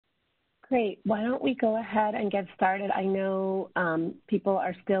Great. Why don't we go ahead and get started? I know people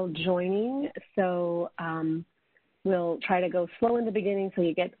are still joining, so we'll try to go slow in the beginning so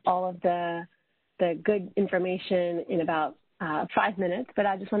you get all of the good information in about 5 minutes, but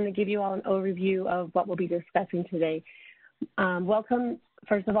I just wanted to give you all an overview of what we'll be discussing today. Welcome,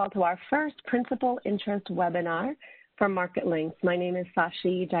 first of all, to our first Principal Interest webinar from Market Links. My name is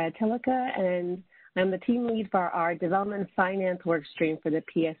Aceli Africa, and I'm the team lead for our Development Finance workstream for the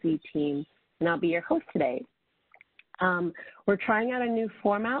PSE team, and I'll be your host today. We're trying out a new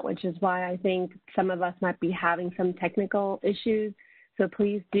format, which is why I think some of us might be having some technical issues, so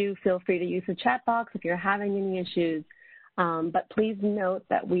please do feel free to use the chat box if you're having any issues. But please note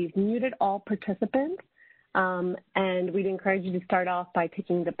that we've muted all participants, and we'd encourage you to start off by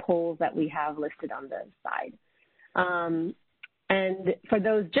taking the polls that we have listed on the side. And for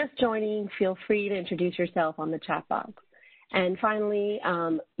those just joining, feel free to introduce yourself on the chat box. And finally,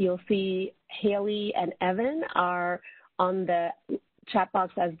 you'll see Haley and Evan are on the chat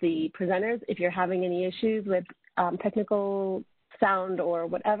box as the presenters. If you're having any issues with technical sound or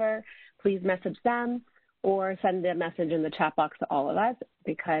whatever, please message them or send a message in the chat box to all of us,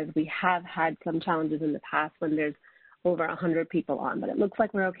 because we have had some challenges in the past when there's over 100 people on, but it looks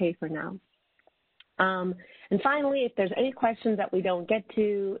like we're okay for now. And finally, if there's any questions that we don't get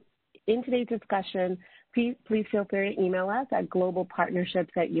to in today's discussion, please feel free to email us at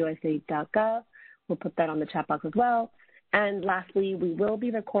globalpartnerships@usaid.gov. We'll put that on the chat box as well. And lastly, we will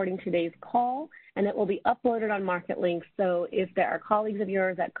be recording today's call, and it will be uploaded on Market Links. So if there are colleagues of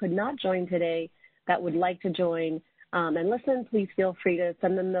yours that could not join today that would like to join and listen, please feel free to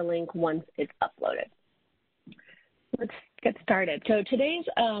send them the link once it's uploaded. Let's get started. So today's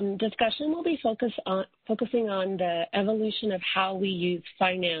discussion will be focusing on the evolution of how we use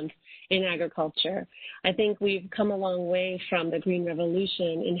finance in agriculture. I think we've come a long way from the Green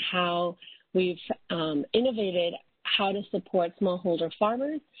Revolution in how we've innovated how to support smallholder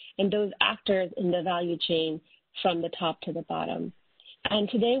farmers and those actors in the value chain from the top to the bottom. And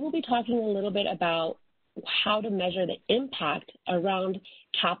today we'll be talking a little bit about how to measure the impact around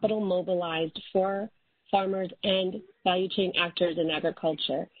capital mobilized for farmers and value chain actors in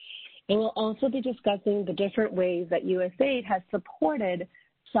agriculture. And we'll also be discussing the different ways that USAID has supported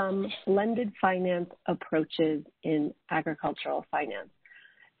some blended finance approaches in agricultural finance.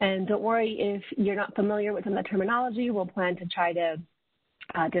 And don't worry if you're not familiar with some of the terminology, we'll plan to try to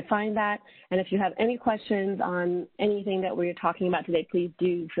define that. And if you have any questions on anything that we're talking about today, please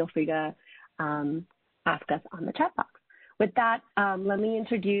do feel free to ask us on the chat box. With that, let me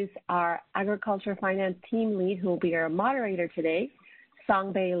introduce our agriculture finance team lead, who will be our moderator today,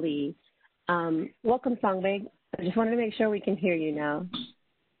 Songbei Lee. Welcome, Songbei. I just wanted to make sure we can hear you now.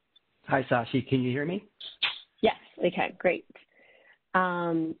 Hi, Sashi. Can you hear me? Yes, we can. Great.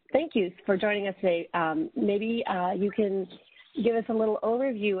 Thank you for joining us today. Maybe you can give us a little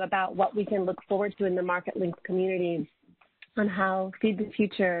overview about what we can look forward to in the Market Links community on how Feed the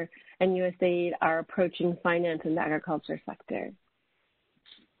Future and USAID are approaching finance in the agriculture sector.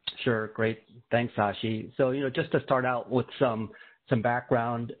 Sure, great. Thanks, Sashi. So, just to start out with some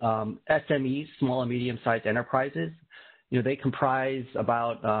background, SMEs, small and medium-sized enterprises, they comprise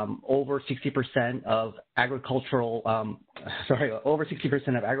about over 60% of agricultural, over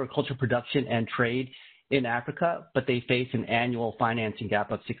 60% of agricultural production and trade in Africa, but they face an annual financing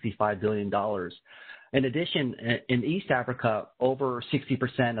gap of $65 billion. In addition, in East Africa, over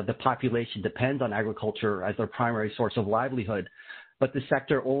 60% of the population depends on agriculture as their primary source of livelihood, but the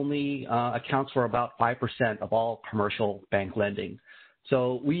sector only accounts for about 5% of all commercial bank lending.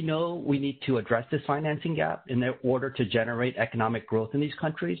 So we know we need to address this financing gap in order to generate economic growth in these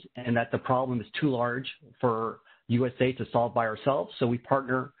countries, and that the problem is too large for USA to solve by ourselves, so we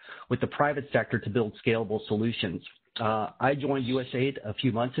partner with the private sector to build scalable solutions. I joined USAID a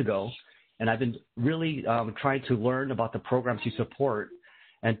few months ago, and I've been really trying to learn about the programs you support.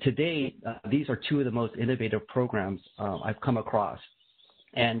 And to date, these are two of the most innovative programs I've come across.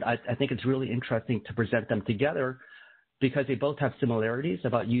 And I think it's really interesting to present them together because they both have similarities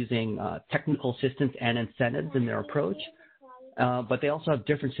about using technical assistance and incentives in their approach, but they also have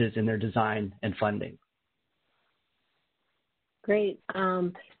differences in their design and funding. Great.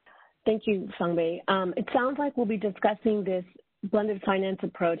 Thank you, Songbei. It sounds like we'll be discussing this blended finance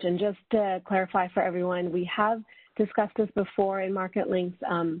approach. And just to clarify for everyone, we have discussed this before in Market Links,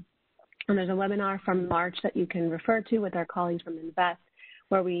 and there's a webinar from March that you can refer to with our colleagues from Invest,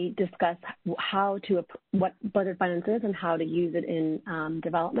 where we discuss what blended finance is and how to use it in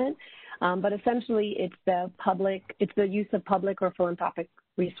development. But essentially, it's the use of public or philanthropic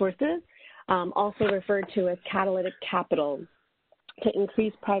resources, also referred to as catalytic capital, to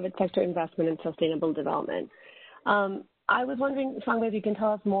increase private sector investment in sustainable development. I was wondering, Sangbe, if you can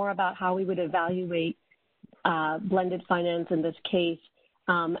tell us more about how we would evaluate blended finance in this case,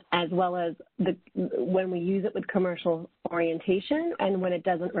 as well as when we use it with commercial orientation and when it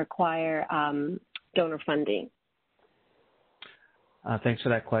doesn't require donor funding. Thanks for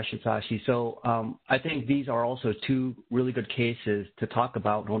that question, Sashi. So I think these are also two really good cases to talk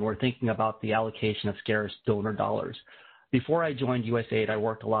about when we're thinking about the allocation of scarce donor dollars. Before I joined USAID, I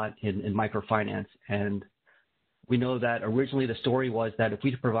worked a lot in microfinance, and we know that originally the story was that if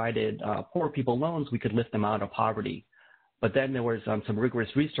we provided poor people loans, we could lift them out of poverty. But then there was some rigorous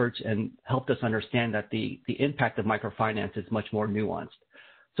research and helped us understand that the impact of microfinance is much more nuanced.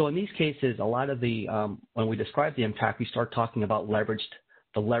 So in these cases, a lot of the, when we describe the impact, we start talking about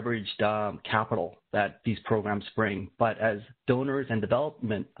the leveraged capital that these programs bring. But as donors and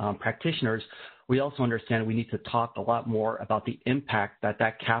development practitioners, we also understand we need to talk a lot more about the impact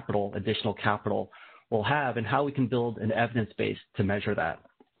that capital, additional capital, will have and how we can build an evidence base to measure that.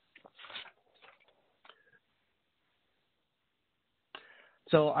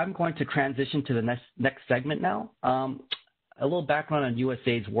 So I'm going to transition to the next segment now. A little background on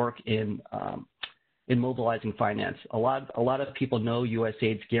USAID's work in mobilizing finance. A lot of people know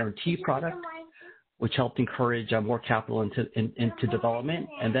USAID's guarantee product, which helped encourage more capital into development.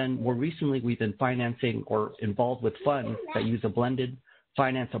 And then more recently, we've been financing or involved with funds that use a blended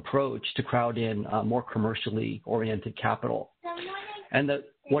finance approach to crowd in more commercially oriented capital. And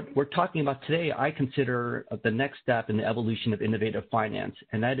what we're talking about today, I consider the next step in the evolution of innovative finance,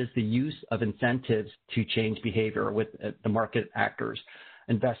 and that is the use of incentives to change behavior with the market actors,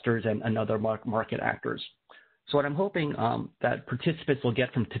 investors, and other market actors. So what I'm hoping that participants will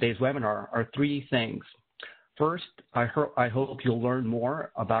get from today's webinar are three things. First, I hope you'll learn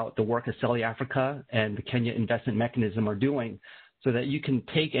more about the work Aceli Africa and the Kenya Investment Mechanism are doing so that you can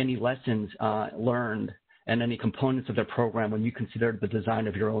take any lessons learned and any components of their program when you consider the design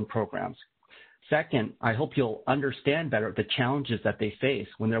of your own programs. Second, I hope you'll understand better the challenges that they face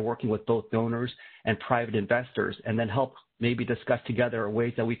when they're working with both donors and private investors, and then help maybe discuss together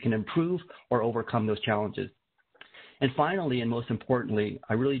ways that we can improve or overcome those challenges. And finally, and most importantly,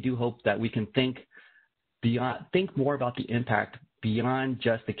 I really do hope that we can think more about the impact beyond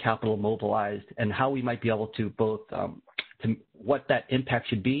just the capital mobilized and how we might be able to both what that impact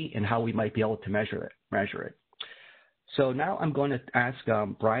should be and how we might be able to measure it. So now I'm going to ask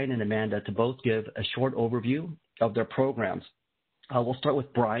Brian and Amanda to both give a short overview of their programs. We'll start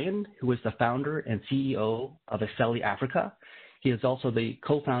with Brian, who is the founder and CEO of Aceli Africa. He is also the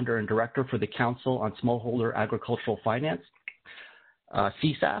co-founder and director for the Council on Smallholder Agricultural Finance,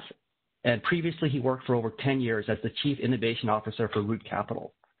 CSAF, and previously he worked for over 10 years as the Chief Innovation Officer for Root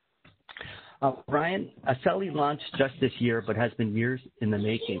Capital. Brian, Aceli launched just this year, but has been years in the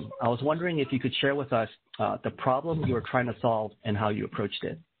making. I was wondering if you could share with us the problem you were trying to solve and how you approached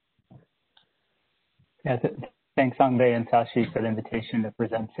it. Yeah, thanks, Sangbe and Sashi, for the invitation to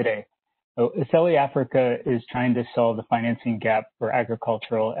present today. So, Aceli Africa is trying to solve the financing gap for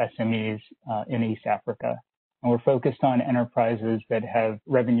agricultural SMEs in East Africa. And we're focused on enterprises that have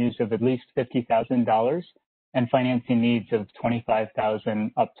revenues of at least $50,000 and financing needs of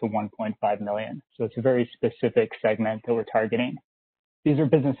 $25,000 up to $1.5 million. So it's a very specific segment that we're targeting. These are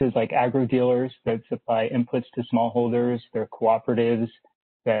businesses like agro-dealers that supply inputs to smallholders. They're cooperatives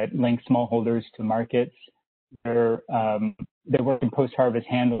that link smallholders to markets. They work in post-harvest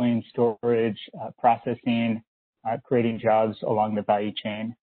handling, storage, processing, creating jobs along the value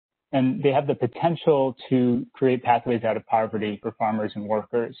chain. And they have the potential to create pathways out of poverty for farmers and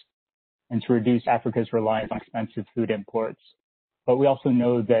workers, and to reduce Africa's reliance on expensive food imports. But we also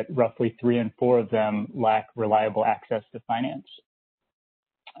know that roughly 3 in 4 of them lack reliable access to finance.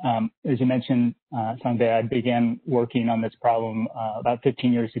 As you mentioned, Sangbe, I began working on this problem about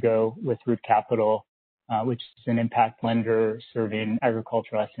 15 years ago with Root Capital, which is an impact lender serving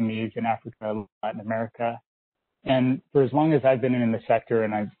agricultural SMEs in Africa and Latin America. And for as long as I've been in the sector,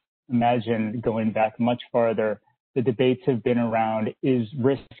 and I've imagined going back much farther, the debates have been around, is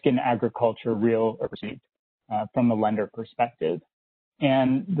risk in agriculture real or perceived from the lender perspective?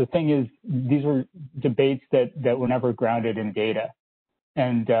 And the thing is, these were debates that were never grounded in data.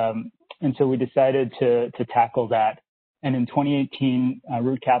 And so we decided to tackle that. And in 2018,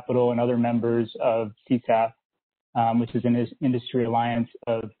 Root Capital and other members of CSAF, which is an industry alliance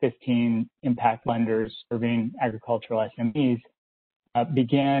of 15 impact lenders serving agricultural SMEs,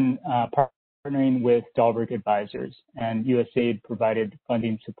 began partnering with Dahlberg Advisors, and USAID provided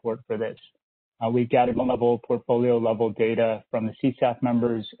funding support for this. We gathered loan-level, portfolio-level data from the CSAF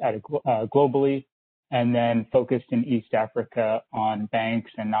members globally, and then focused in East Africa on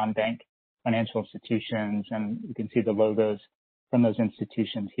banks and non-bank financial institutions. And you can see the logos from those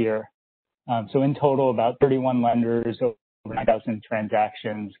institutions here. So in total, about 31 lenders, over 9,000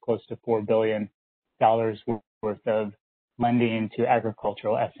 transactions, close to $4 billion worth of lending to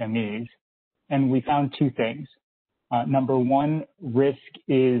agricultural SMEs. And we found two things. Number one, risk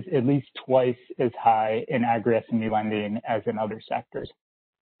is at least twice as high in agri-SME lending as in other sectors.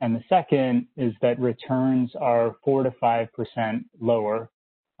 And the second is that returns are 4 to 5% lower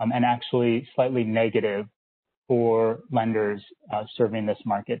and actually slightly negative for lenders serving this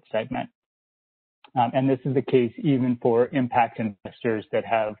market segment. And this is the case even for impact investors that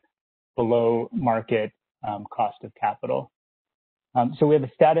have below market cost of capital. So we have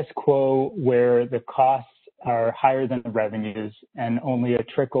a status quo where the costs are higher than the revenues and only a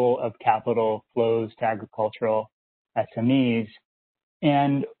trickle of capital flows to agricultural SMEs.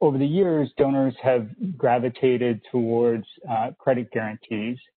 And over the years, donors have gravitated towards credit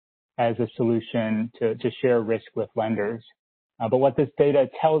guarantees as a solution to share risk with lenders. But what this data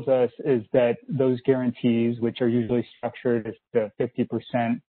tells us is that those guarantees, which are usually structured as the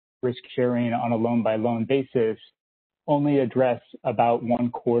 50% risk sharing on a loan-by-loan basis, only address about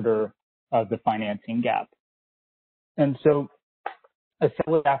 1/4 of the financing gap. And so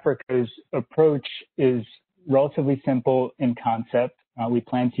Aceli Africa's approach is relatively simple in concept. We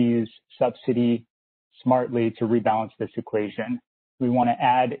plan to use subsidy smartly to rebalance this equation. We want to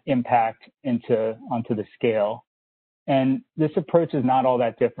add impact onto the scale. And this approach is not all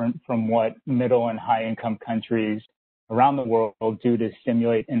that different from what middle and high income countries around the world do to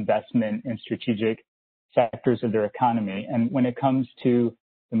stimulate investment in strategic sectors of their economy. And when it comes to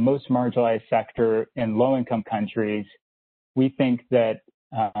the most marginalized sector in low income countries, we think that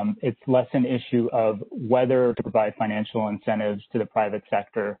it's less an issue of whether to provide financial incentives to the private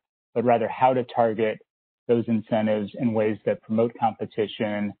sector, but rather how to target those incentives in ways that promote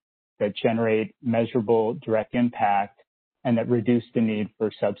competition, that generate measurable direct impact, and that reduce the need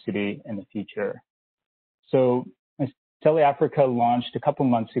for subsidy in the future. So Aceli Africa launched a couple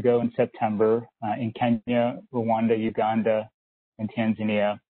months ago in September in Kenya, Rwanda, Uganda, and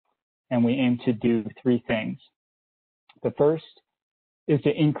Tanzania. And we aim to do three things. The first is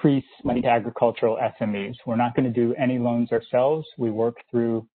to increase lending to agricultural SMEs. We're not going to do any loans ourselves. We work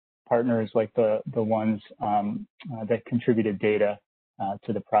through partners like the ones that contributed data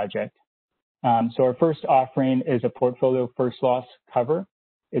to the project. So our first offering is a portfolio first loss cover.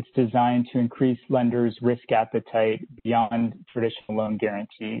 It's designed to increase lenders' risk appetite beyond traditional loan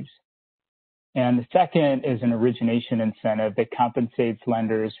guarantees. And the second is an origination incentive that compensates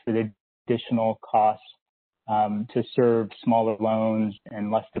lenders for the additional costs to serve smaller loans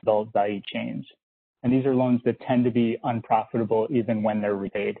and less developed value chains. And these are loans that tend to be unprofitable even when they're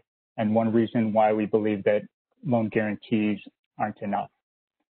repaid. And one reason why we believe that loan guarantees aren't enough.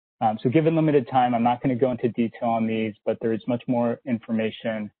 So given limited time, I'm not going to go into detail on these, but there is much more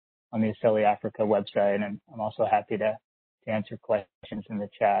information on the Aceli Africa website. And I'm also happy to answer questions in the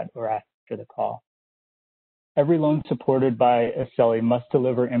chat or after the call. Every loan supported by Aceli must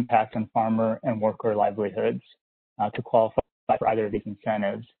deliver impact on farmer and worker livelihoods to qualify for either of these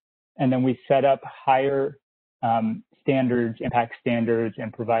incentives. And then we set up higher standards, impact standards,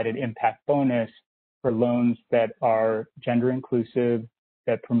 and provided impact bonus for loans that are gender inclusive,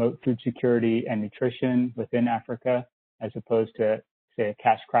 that promote food security and nutrition within Africa, as opposed to, say, a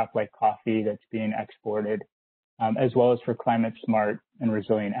cash crop like coffee that's being exported, as well as for climate smart and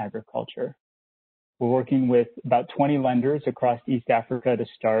resilient agriculture. We're working with about 20 lenders across East Africa to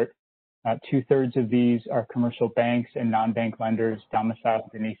start. 2/3 of these are commercial banks and non-bank lenders domiciled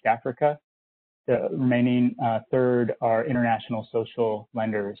in East Africa. The remaining third are international social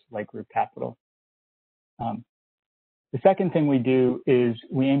lenders like Group Capital. The second thing we do is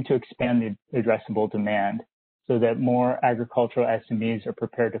we aim to expand the addressable demand so that more agricultural SMEs are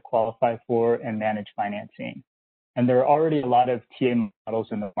prepared to qualify for and manage financing. And there are already a lot of TA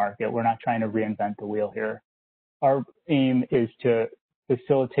models in the market. We're not trying to reinvent the wheel here. Our aim is to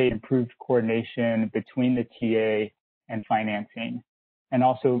facilitate improved coordination between the TA and financing. And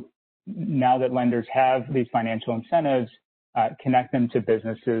also, now that lenders have these financial incentives, connect them to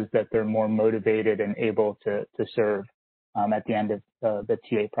businesses that they're more motivated and able to serve at the end of the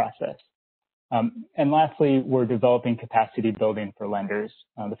TA process. And lastly, we're developing capacity building for lenders.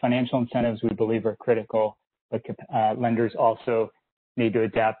 The financial incentives we believe are critical, but lenders also need to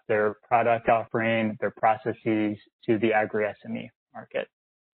adapt their product offering, their processes to the agri-SME market.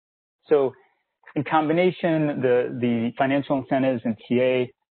 So in combination, the financial incentives and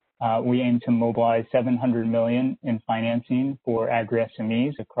TA, we aim to mobilize $700 million in financing for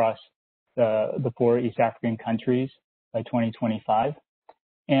agri-SMEs across the 4 East African countries by 2025.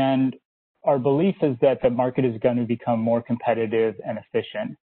 And our belief is that the market is going to become more competitive and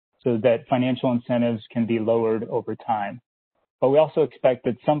efficient so that financial incentives can be lowered over time. But we also expect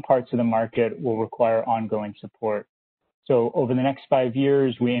that some parts of the market will require ongoing support. So over the next 5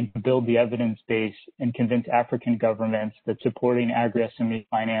 years, we aim to build the evidence base and convince African governments that supporting agri-SME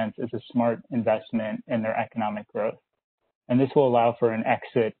finance is a smart investment in their economic growth. And this will allow for an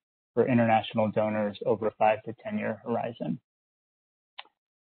exit for international donors over a 5 to 10 year horizon.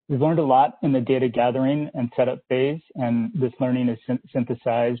 We've learned a lot in the data gathering and setup phase, and this learning is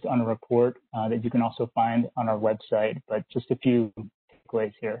synthesized on a report that you can also find on our website, but just a few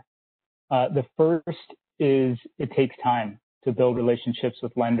takeaways here. The first is it takes time to build relationships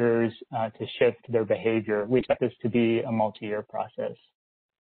with lenders to shift their behavior. We expect this to be a multi-year process.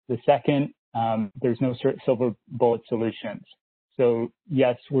 The second, there's no silver bullet solutions. So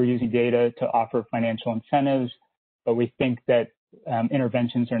yes, we're using data to offer financial incentives, but we think that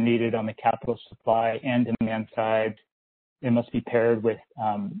interventions are needed on the capital supply and demand side. It must be paired with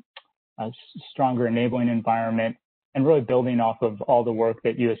a stronger enabling environment and really building off of all the work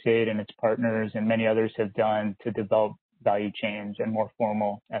that USAID and its partners and many others have done to develop value chains and more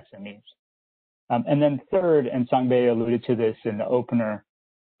formal SMEs. And then third, and Sangbe alluded to this in the opener,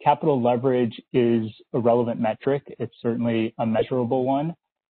 capital leverage is a relevant metric. It's certainly a measurable one,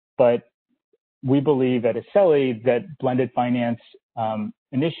 but we believe at Aceli that blended finance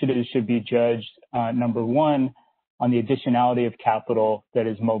initiatives should be judged, number one, on the additionality of capital that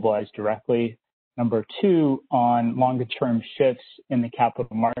is mobilized directly. Number two, on longer term shifts in the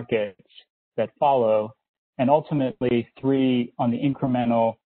capital markets that follow. And ultimately, three, on the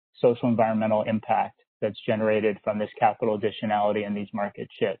incremental social environmental impact that's generated from this capital additionality and these market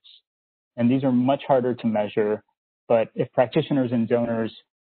shifts. And these are much harder to measure, but if practitioners and donors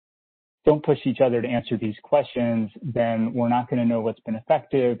don't push each other to answer these questions, then we're not going to know what's been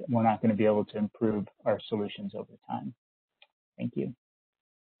effective. And we're not going to be able to improve our solutions over time. Thank you.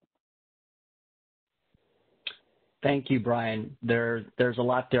 Thank you, Brian. There's a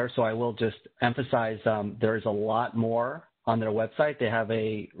lot there, so I will just emphasize there's a lot more on their website. They have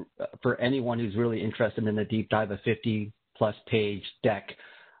for anyone who's really interested in the deep dive, a 50-plus page deck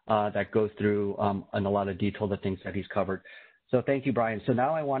that goes through in a lot of detail the things that he's covered. So thank you, Brian. So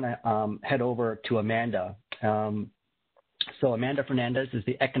now I want to head over to Amanda. So Amanda Fernandez is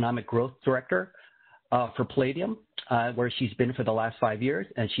the Economic Growth Director for Palladium, where she's been for the last 5 years,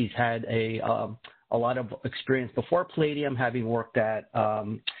 and she's had a lot of experience before Palladium, having worked at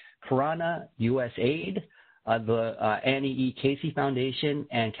Corona, USAID, the Annie E. Casey Foundation,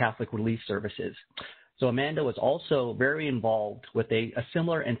 and Catholic Relief Services. So Amanda was also very involved with a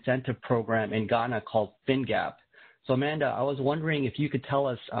similar incentive program in Ghana called FinGap. So Amanda, I was wondering if you could tell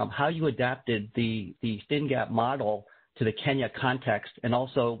us how you adapted the FinGap model to the Kenya context, and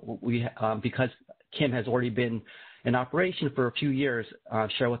also because Kim has already been in operation for a few years,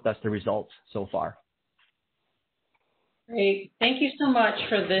 share with us the results so far. Great. Thank you so much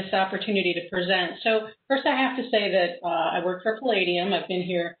for this opportunity to present. So first I have to say that I work for Palladium. I've been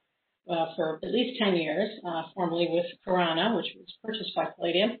here for at least 10 years, formerly with Corona, which was purchased by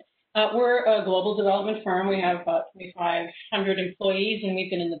Palladium. We're a global development firm. We have about 2,500 employees, and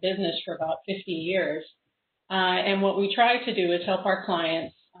we've been in the business for about 50 years. And what we try to do is help our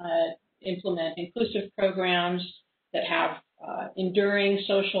clients implement inclusive programs that have enduring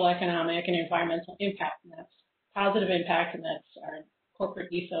social, economic, and environmental impact. And that's positive impact, and that's our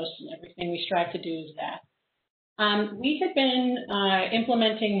corporate ethos, and everything we strive to do is that. We have been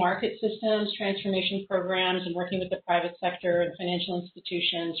implementing market systems, transformation programs, and working with the private sector and financial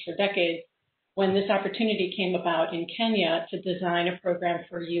institutions for decades when this opportunity came about in Kenya to design a program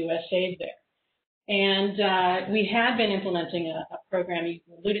for USAID there. And we had been implementing a program, you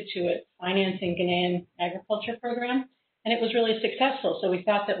alluded to it, Financing Ghanaian Agriculture Program, and it was really successful. So we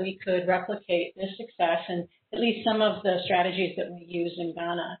thought that we could replicate this success and at least some of the strategies that we use in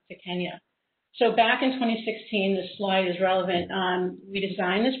Ghana to Kenya. So back in 2016, this slide is relevant. We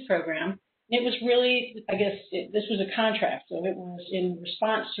designed this program. It was really, I guess, this was a contract. So it was in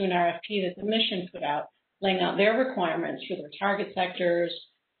response to an RFP that the mission put out, laying out their requirements for their target sectors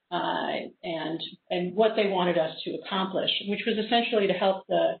and what they wanted us to accomplish, which was essentially to help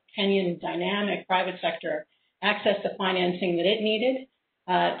the Kenyan dynamic private sector access the financing that it needed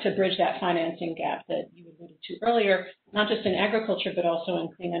to bridge that financing gap that you alluded to earlier, not just in agriculture, but also in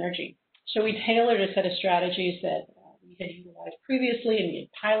clean energy. So we tailored a set of strategies that we had utilized previously and we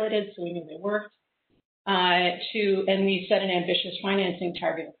had piloted, so we knew they worked, and we set an ambitious financing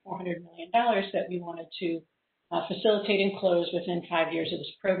target of $400 million that we wanted to facilitate and close within 5 years of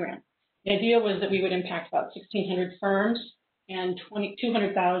this program. The idea was that we would impact about 1,600 firms and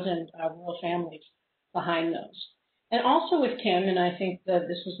 200,000 rural families behind those. And also with Kim, and I think that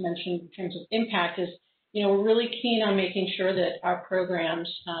this was mentioned in terms of impact, is, we're really keen on making sure that our programs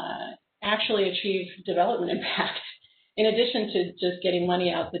actually achieve development impact in addition to just getting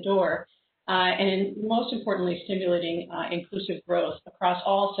money out the door, and most importantly, stimulating inclusive growth across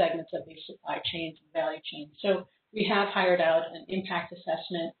all segments of these supply chains and value chains. So we have hired out an impact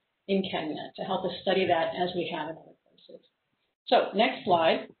assessment in Kenya to help us study that as we have in other places. So next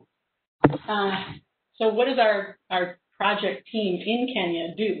slide. So what does our project team in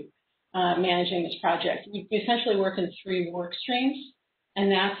Kenya do managing this project? We essentially work in 3 work streams,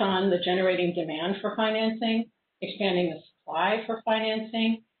 and that's on the generating demand for financing, expanding the supply for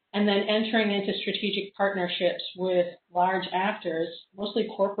financing, and then entering into strategic partnerships with large actors, mostly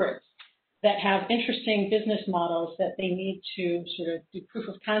corporates, that have interesting business models that they need to sort of do proof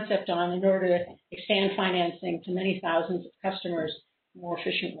of concept on in order to expand financing to many thousands of customers in more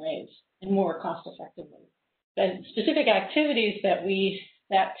efficient ways and more cost effectively. The specific activities that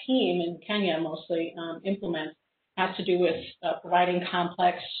that team in Kenya mostly implements has to do with providing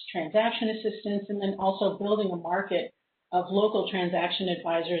complex transaction assistance and then also building a market of local transaction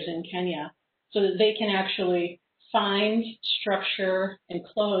advisors in Kenya so that they can actually find, structure, and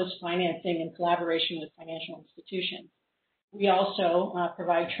close financing in collaboration with financial institutions. We also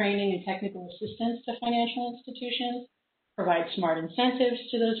provide training and technical assistance to financial institutions, provide smart incentives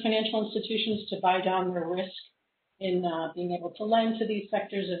to those financial institutions to buy down their risk in being able to lend to these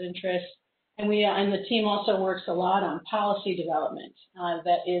sectors of interest. And the team also works a lot on policy development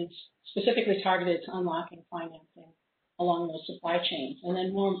that is specifically targeted to unlocking financing along those supply chains. And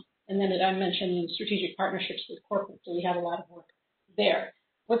then as I mentioned, strategic partnerships with corporates, so we have a lot of work there.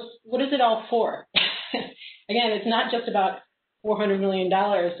 What is it all for? Again, it's not just about $400 million.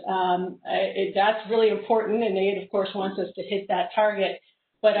 That's really important, and AID, of course, wants us to hit that target.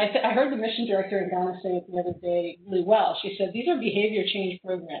 But I heard the mission director in Ghana say it the other day really well. She said, these are behavior change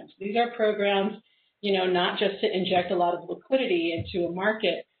programs. These are programs, not just to inject a lot of liquidity into a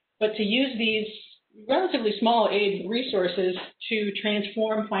market, but to use these relatively small aid resources to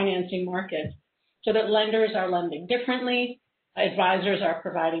transform financing markets so that lenders are lending differently, advisors are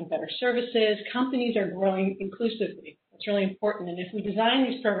providing better services, companies are growing inclusively. That's really important. And if we design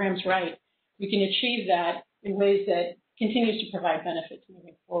these programs right, we can achieve that in ways that continues to provide benefits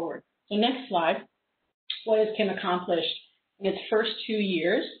moving forward. So next slide. What has Kim accomplished in its first 2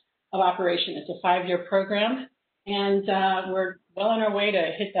 years of operation? It's a 5-year program, and we're well on our way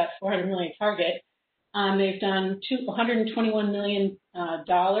to hit that $400 million target. They've done $121 million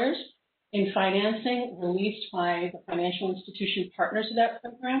in financing released by the financial institution partners of that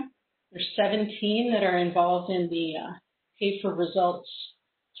program. There's 17 that are involved in the Pay for Results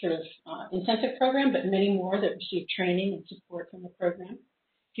sort of incentive program, but many more that receive training and support from the program.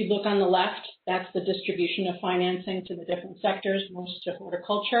 If you look on the left, that's the distribution of financing to the different sectors, most to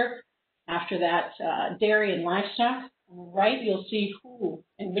horticulture. After that, dairy and livestock. On the right, you'll see who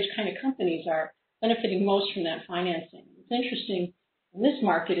and which kind of companies are benefiting most from that financing. What's interesting in this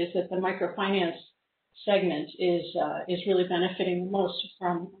market is that the microfinance segment is really benefiting most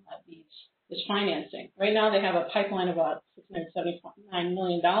from this financing. Right now, they have a pipeline of about $679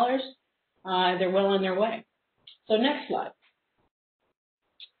 million. They're well on their way. So next slide.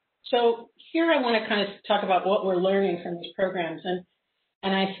 So here I want to kind of talk about what we're learning from these programs.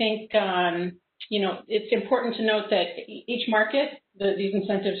 And I think, it's important to note that each market, these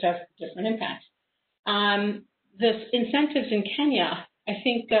incentives have different impacts. The incentives in Kenya, I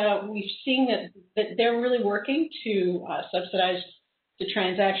think we've seen that they're really working to subsidize the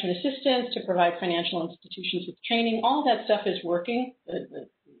transaction assistance, to provide financial institutions with training. All that stuff is working, the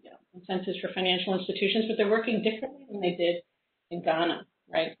incentives for financial institutions, but they're working differently than they did in Ghana,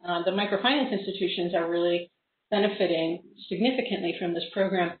 right? The microfinance institutions are really benefiting significantly from this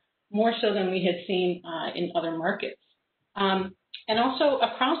program, more so than we had seen in other markets. And also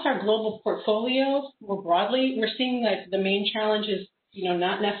across our global portfolio, more broadly, we're seeing that the main challenge is,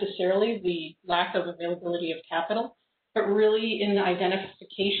 not necessarily the lack of availability of capital, but really in the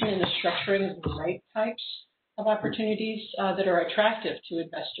identification and the structuring of the right types of opportunities that are attractive to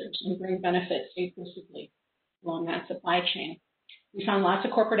investors and bring benefits inclusively along that supply chain. We found lots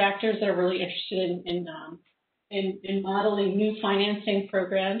of corporate actors that are really interested in modeling new financing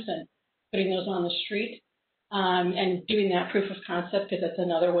programs and putting those on the street. And doing that proof of concept, because that's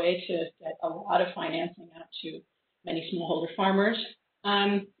another way to get a lot of financing out to many smallholder farmers.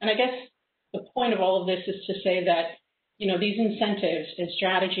 And I guess the point of all of this is to say that, these incentives and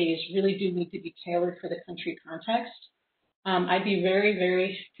strategies really do need to be tailored for the country context. I'd be very,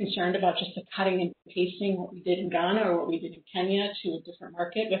 very concerned about just the cutting and pasting what we did in Ghana or what we did in Kenya to a different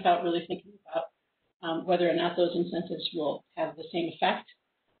market without really thinking about whether or not those incentives will have the same effect.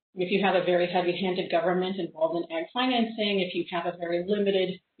 If you have a very heavy-handed government involved in ag financing, if you have a very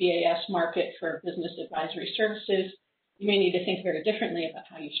limited BAS market for business advisory services, you may need to think very differently about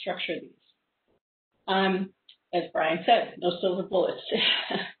how you structure these. As Brian said, no silver bullets.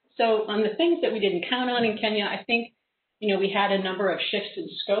 So on the things that we didn't count on in Kenya, I think, we had a number of shifts in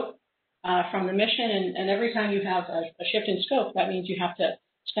scope from the mission, and every time you have a shift in scope, that means you have to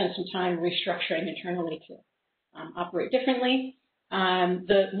spend some time restructuring internally to operate differently.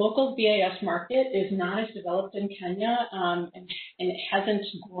 The local BAS market is not as developed in Kenya, and it hasn't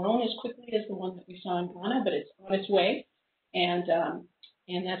grown as quickly as the one that we saw in Ghana, but it's on its way, and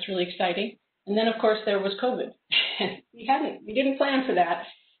that's really exciting. And then, of course, there was COVID. we didn't plan for that,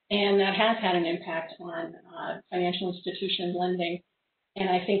 and that has had an impact on financial institution lending. And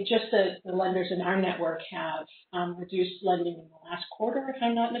I think just the lenders in our network have reduced lending in the last quarter, if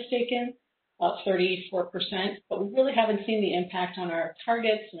I'm not mistaken, about 34%, but we really haven't seen the impact on our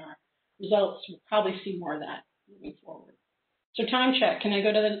targets and our results. We'll probably see more of that moving forward. So time check. Can I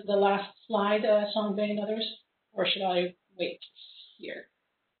go to the last slide, Songbei and others, or should I wait here?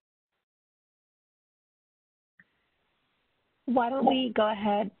 Why don't we go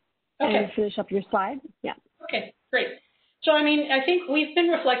ahead and finish up your slide? Yeah. Okay, great. So, I think we've been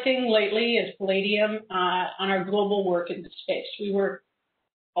reflecting lately as Palladium on our global work in this space. We work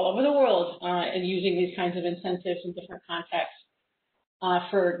all over the world and using these kinds of incentives in different contexts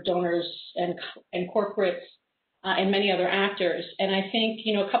for donors and corporates and many other actors. And I think,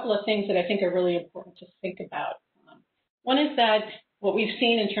 a couple of things that I think are really important to think about. One is that what we've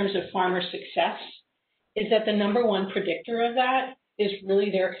seen in terms of farmer success is that the number one predictor of that is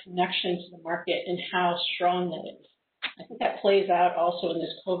really their connection to the market and how strong that is. I think that plays out also in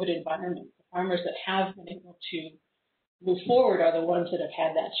this COVID environment. The farmers that have been able to move forward are the ones that have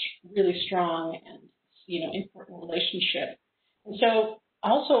had that really strong and, important relationship. And so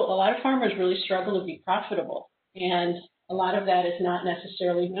also a lot of farmers really struggle to be profitable, and a lot of that is not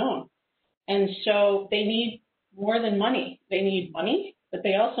necessarily known. And so they need more than money. They need money, but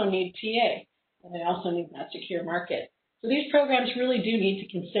they also need TA, and they also need that secure market. So these programs really do need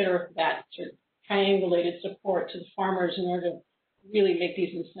to consider that sort of triangulated support to the farmers in order to really make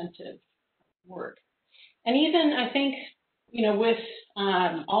these incentives work. And even, I think, with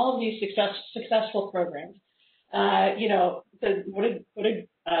all of these successful programs, what did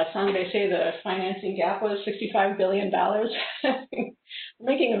Songbei say the financing gap was? $65 billion?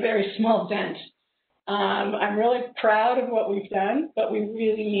 Making a very small dent. I'm really proud of what we've done, but we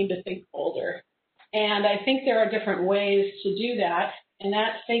really need to think bolder. And I think there are different ways to do that, and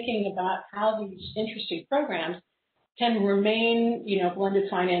that's thinking about how these interesting programs can remain, blended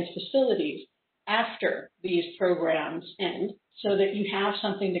finance facilities after these programs end, so that you have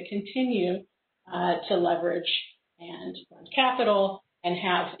something to continue to leverage and fund capital and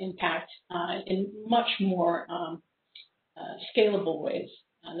have impact in much more scalable ways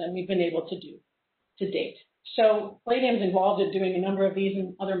than we've been able to do to date. So Palladium is involved in doing a number of these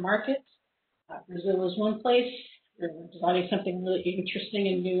in other markets. Brazil is one place. We're designing something really interesting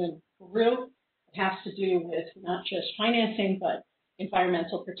and new in Peru. It has to do with not just financing, but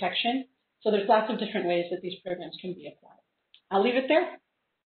environmental protection. So there's lots of different ways that these programs can be applied. I'll leave it there.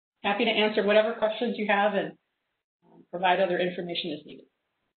 Happy to answer whatever questions you have and provide other information as needed.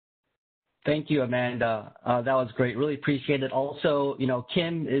 Thank you, Amanda. That was great. Really appreciate it. Also,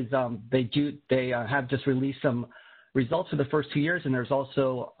 Kim is they have just released some results for the first 2 years, and there's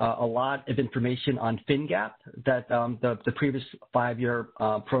also a lot of information on FinGap that the previous 5-year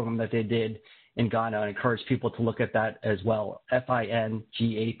program that they did in Ghana. I encourage people to look at that as well.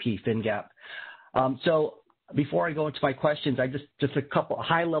 FINGAP, FinGap. So before I go into my questions, I just a couple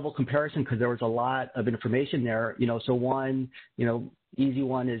high-level comparison, because there was a lot of information there. So one, easy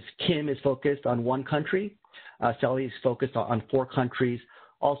one is Kim is focused on one country. Aceli is focused on 4 countries.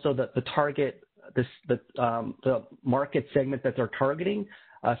 Also, the target, the market segment that they're targeting,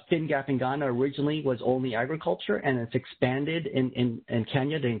 FinGap in Ghana originally was only agriculture, and it's expanded in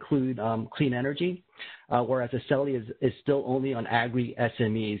Kenya to include clean energy, whereas Aceli is still only on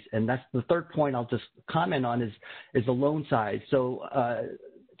agri-SMEs. And that's the third point I'll just comment on is the loan size. So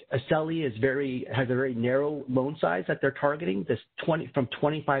Aceli has a very narrow loan size that they're targeting, from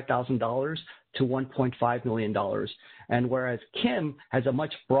 $25,000 to $1.5 million. And whereas Kim has a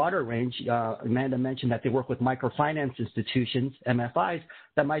much broader range, Amanda mentioned that they work with microfinance institutions, MFIs,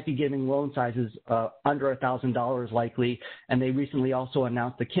 that might be giving loan sizes under $1,000 likely. And they recently also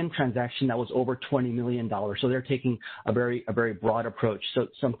announced the Kim transaction that was over $20 million. So they're taking a very broad approach. So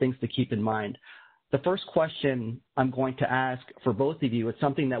some things to keep in mind. The first question I'm going to ask for both of you is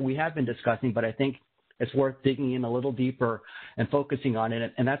something that we have been discussing, but I think it's worth digging in a little deeper and focusing on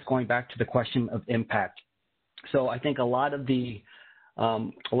it, and that's going back to the question of impact. So I think a lot of the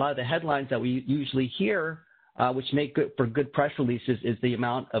headlines that we usually hear, which make for good press releases, is the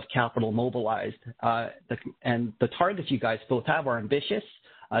amount of capital mobilized. And the targets you guys both have are ambitious.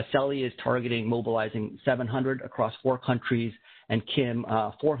 Aceli is targeting mobilizing 700 across 4 countries, and Kim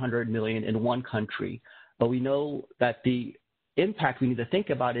 400 million in 1 country. But we know that the impact we need to think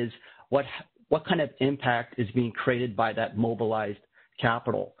about is what kind of impact is being created by that mobilized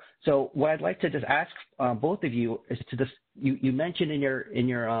capital. So what I'd like to just ask both of you is to just, you mentioned in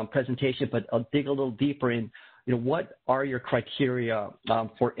your presentation, but I'll dig a little deeper in, what are your criteria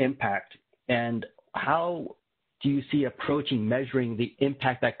for impact, and how do you see approaching measuring the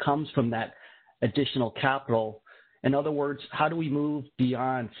impact that comes from that additional capital? In other words, how do we move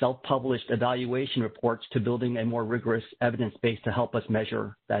beyond self-published evaluation reports to building a more rigorous evidence base to help us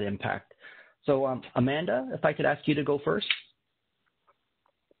measure that impact? So Amanda, if I could ask you to go first.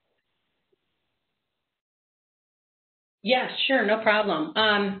 Yeah, sure, no problem.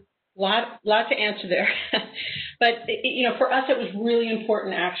 Lot to answer there. But, for us, it was really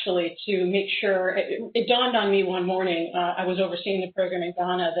important, actually, to make sure. It dawned on me one morning, I was overseeing the program in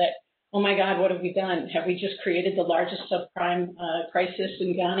Ghana, that, oh, my God, what have we done? Have we just created the largest subprime crisis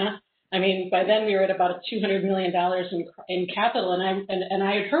in Ghana? I mean, by then we were at about $200 million in capital, and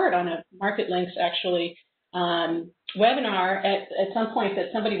I had heard on a Market Links, actually, webinar at some point that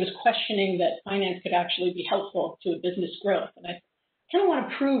somebody was questioning that finance could actually be helpful to a business growth. And I kind of want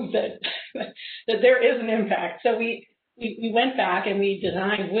to prove that there is an impact. So we went back and we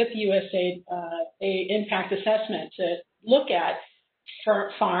designed with USAID a impact assessment to look at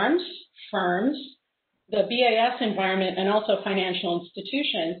farms, firms, the BAS environment, and also financial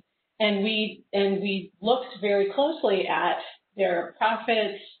institutions. And we looked very closely at their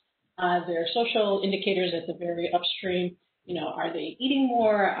profits, their social indicators at the very upstream. Are they eating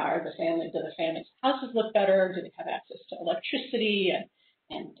more? Do the families' houses look better? Do they have access to electricity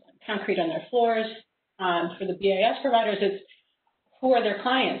and concrete on their floors? For the BAS providers, it's who are their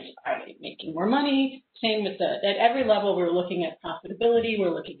clients? Are they making more money? Same with at every level, we're looking at profitability,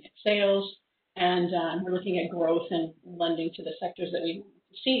 we're looking at sales, and we're looking at growth and lending to the sectors that we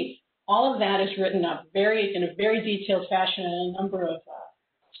see. All of that is written up in a very detailed fashion in a number of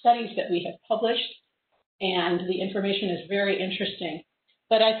studies that we have published, and the information is very interesting.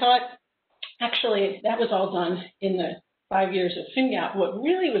 But I thought, actually, that was all done in the 5 years of FinGap. What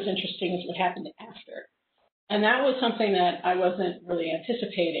really was interesting is what happened after. And that was something that I wasn't really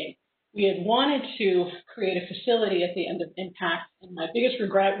anticipating. We had wanted to create a facility at the end of Impact, and my biggest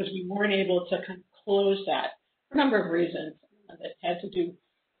regret was we weren't able to kind of close that for a number of reasons that had to do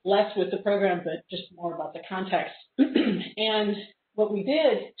less with the program, but just more about the context. And what we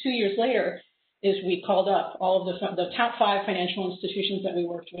did 2 years later is we called up all of the top 5 financial institutions that we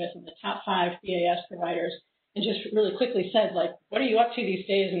worked with and the top 5 BAS providers, and just really quickly said, what are you up to these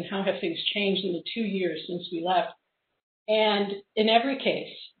days, and how have things changed in the 2 years since we left? And in every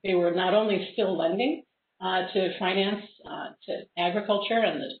case, they were not only still lending to finance, to agriculture,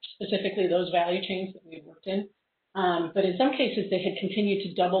 and specifically those value chains that we worked in, but in some cases, they had continued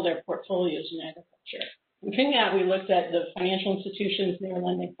to double their portfolios in agriculture. In FinGap, we looked at the financial institutions, they were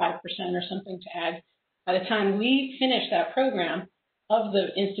lending 5% or something to ag. By the time we finished that program, of the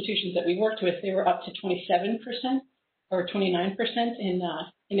institutions that we worked with, they were up to 27% or 29%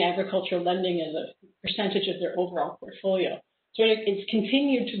 in agricultural lending as a percentage of their overall portfolio. So it's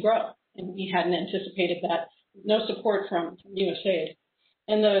continued to grow, and we hadn't anticipated that. No support from USAID.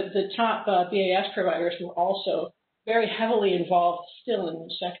 And the top BAS providers were also very heavily involved still in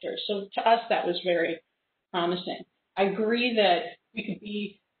those sectors. So to us, that was very promising. I agree that we could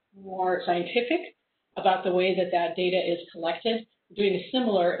be more scientific about the way that data is collected. We're doing a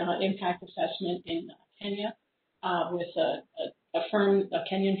similar impact assessment in Kenya with a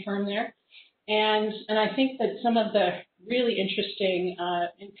Kenyan firm there. And I think that some of the really interesting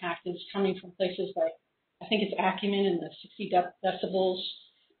impact is coming from places like, I think it's Acumen in the 60 decibels,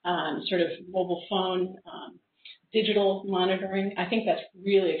 sort of mobile phone, digital monitoring. I think that's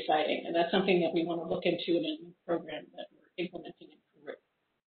really exciting, and that's something that we want to look into in a new program that we're implementing in Peru.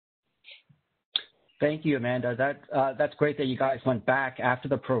 Thank you, Amanda. That's great that you guys went back after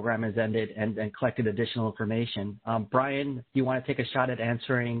the program has ended and collected additional information. Brian, you want to take a shot at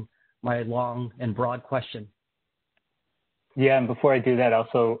answering my long and broad question? Yeah, and before I do that,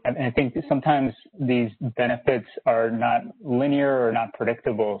 also, I think sometimes these benefits are not linear or not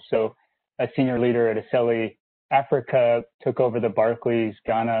predictable. So a senior leader at Aceli Africa took over the Barclays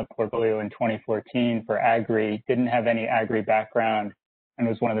Ghana portfolio in 2014 for agri, didn't have any agri background, and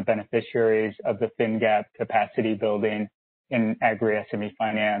was one of the beneficiaries of the FinGap capacity building in agri-SME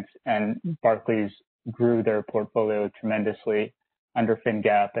finance. And Barclays grew their portfolio tremendously under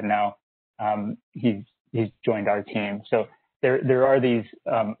FinGap, and now he's joined our team. So there are these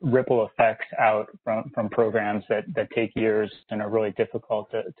ripple effects out from programs that take years and are really difficult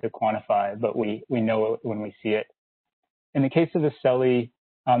to quantify, but we know it when we see it. In the case of Aceli,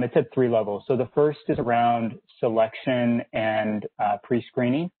 it's at 3 levels. So the first is around selection and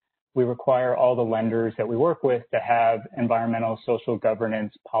pre-screening. We require all the lenders that we work with to have environmental social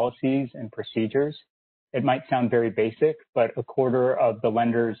governance policies and procedures. It might sound very basic, but a quarter of the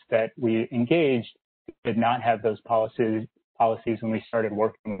lenders that we engaged did not have those policies when we started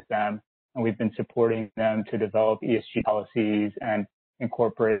working with them. And we've been supporting them to develop ESG policies and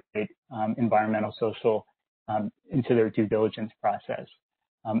incorporate environmental social into their due diligence process.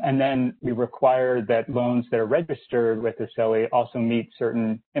 And then we require that loans that are registered with Aceli also meet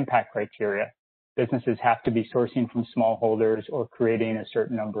certain impact criteria. Businesses have to be sourcing from smallholders or creating a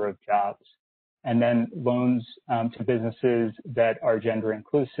certain number of jobs. And then loans to businesses that are gender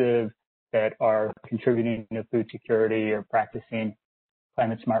inclusive, that are contributing to food security or practicing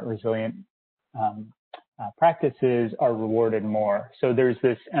climate smart resilient practices are rewarded more. So there's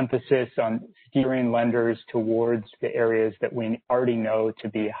this emphasis on steering lenders towards the areas that we already know to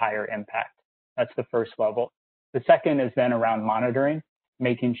be higher impact. That's the first level. The second is then around monitoring,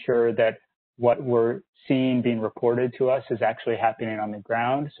 making sure that what we're seeing being reported to us is actually happening on the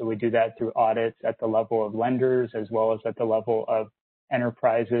ground. So we do that through audits at the level of lenders as well as at the level of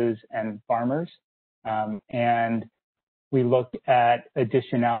enterprises and farmers. And we look at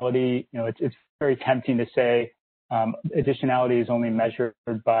additionality. You know, it's very tempting to say additionality is only measured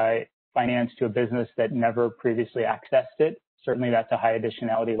by finance to a business that never previously accessed it. Certainly that's a high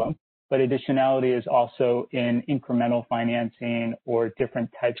additionality loan. But additionality is also in incremental financing or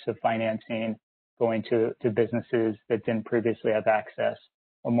different types of financing going to businesses that didn't previously have access,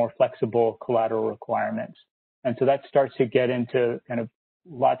 or more flexible collateral requirements. And so that starts to get into kind of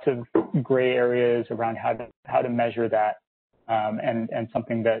lots of gray areas around how to measure that, and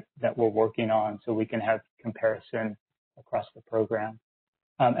something that we're working on so we can have comparison across the program.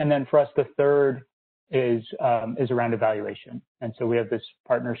 And then for us, the third is around evaluation. And so we have this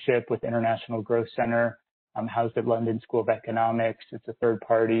partnership with International Growth Center, housed at London School of Economics. It's a third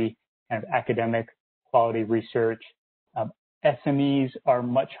party kind of academic quality research. SMEs are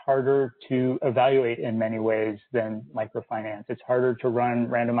much harder to evaluate in many ways than microfinance. It's harder to run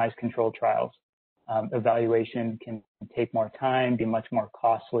randomized control trials. Evaluation can take more time, be much more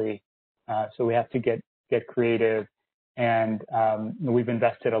costly. So we have to get creative. And we've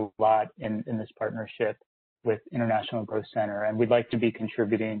invested a lot in this partnership with International Growth Center, and we'd like to be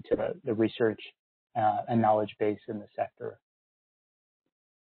contributing to the research and knowledge base in the sector.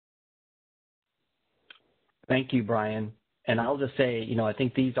 Thank you, Brian. And I'll just say, you know, I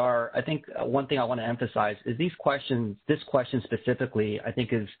think one thing I want to emphasize is this question specifically, I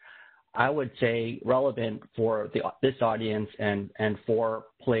think is, I would say, relevant for this audience and for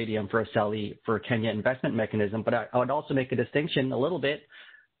Palladium, for Aceli, for Kenya Investment Mechanism. But I would also make a distinction a little bit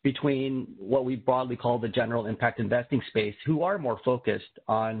between what we broadly call the general impact investing space, who are more focused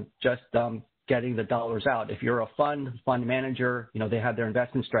on just getting the dollars out. If you're a fund manager, you know, they have their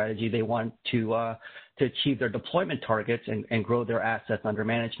investment strategy. They want to achieve their deployment targets and grow their assets under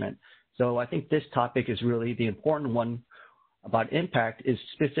management. So I think this topic is really the important one about impact, is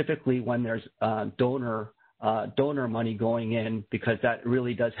specifically when there's donor money going in, because that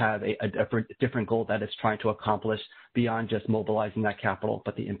really does have a different goal that it's trying to accomplish beyond just mobilizing that capital,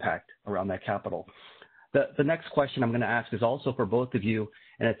 but the impact around that capital. The next question I'm going to ask is also for both of you,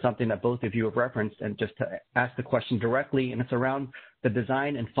 and it's something that both of you have referenced, and just to ask the question directly, and it's around the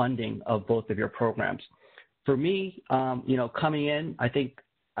design and funding of both of your programs. For me, you know, coming in, I think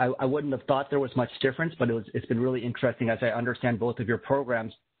I wouldn't have thought there was much difference, but it's been really interesting as I understand both of your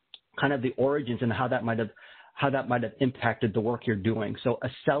programs, kind of the origins and how that might have impacted the work you're doing. So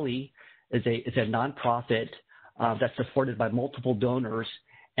Aceli is a nonprofit that's supported by multiple donors,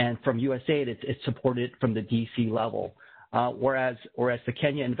 and from USAID, it's supported from the DC level. Whereas the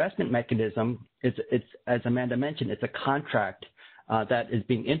Kenya Investment Mechanism, it's as Amanda mentioned, it's a contract that is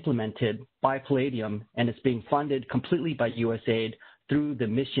being implemented by Palladium, and it's being funded completely by USAID through the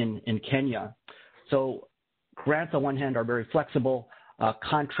mission in Kenya. So grants on one hand are very flexible.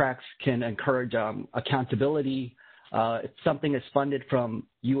 Contracts can encourage accountability. If something is funded from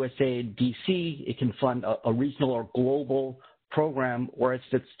USAID DC, it can fund a regional or global program, or if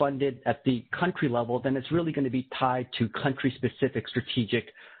it's funded at the country level, then it's really going to be tied to country-specific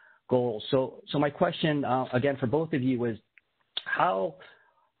strategic goals. So my question, again, for both of you is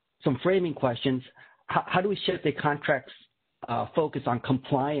some framing questions. How do we shift the contract's focus on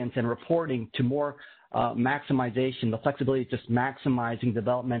compliance and reporting to more maximization, the flexibility of just maximizing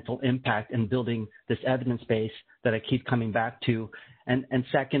developmental impact and building this evidence base that I keep coming back to? And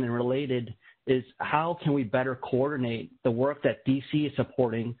second and related is how can we better coordinate the work that DC is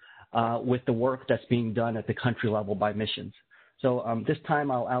supporting with the work that's being done at the country level by missions? So this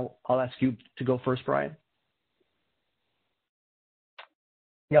time I'll ask you to go first, Brian.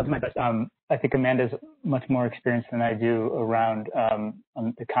 Yeah, I'll do my best. I think Amanda's much more experienced than I do around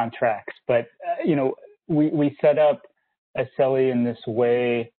the contracts, but we set up Aceli in this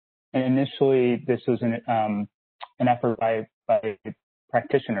way, and initially this was an effort by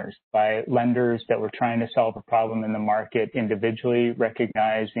practitioners, by lenders that were trying to solve a problem in the market individually,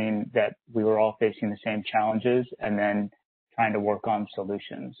 recognizing that we were all facing the same challenges, and then trying to work on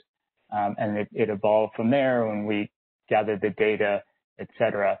solutions. And it evolved from there when we gathered the data, et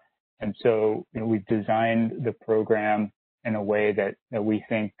cetera. And so we've designed the program in a way that we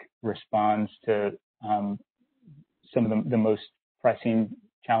think responds to some of the most pressing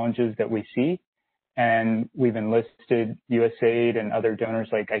challenges that we see. And we've enlisted USAID and other donors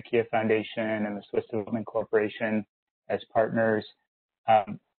like IKEA Foundation and the Swiss Development Corporation as partners.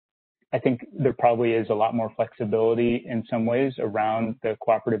 I think there probably is a lot more flexibility in some ways around the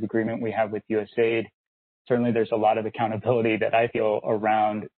cooperative agreement we have with USAID. Certainly there's a lot of accountability that I feel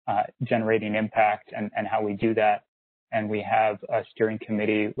around generating impact and how we do that. And we have a steering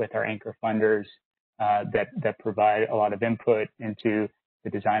committee with our anchor funders that provide a lot of input into the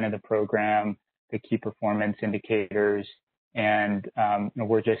design of the program, the key performance indicators, and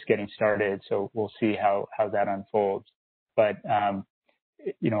we're just getting started, so we'll see how that unfolds. But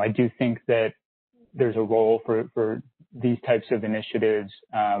I do think that there's a role for these types of initiatives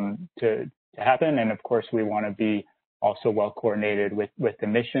to happen, and of course we want to be also well coordinated with the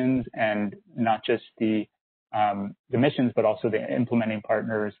missions, and not just the missions, but also the implementing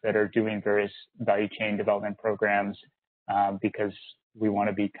partners that are doing various value chain development programs, because we want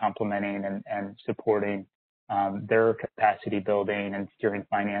to be complementing and supporting their capacity building and steering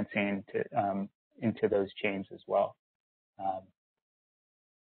financing into those chains as well.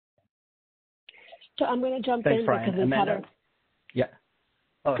 So I'm going to jump Thanks, in Brian. because we've had a... Yeah.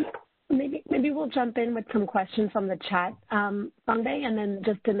 Oh. Maybe we'll jump in with some questions from the chat, Sunday, and then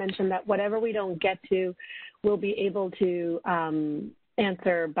just to mention that whatever we don't get to, we'll be able to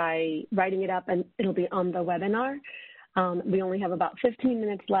answer by writing it up, and it'll be on the webinar. We only have about 15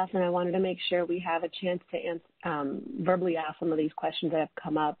 minutes left, and I wanted to make sure we have a chance to verbally ask some of these questions that have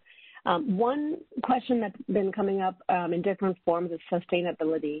come up. One question that's been coming up in different forms is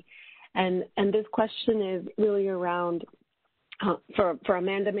sustainability. And this question is really around, for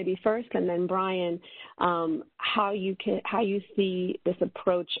Amanda maybe first, and then Brian, how you see this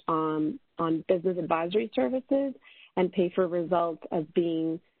approach on business advisory services and pay for results as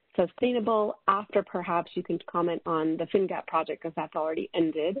being sustainable after perhaps you can comment on the FinGap project because that's already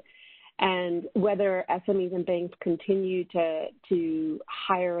ended, and whether SMEs and banks continue to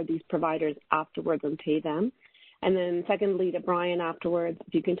hire these providers afterwards and pay them. And then secondly, to Brian afterwards,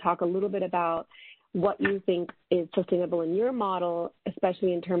 if you can talk a little bit about what you think is sustainable in your model,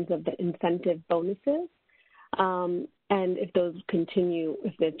 especially in terms of the incentive bonuses, and if those continue,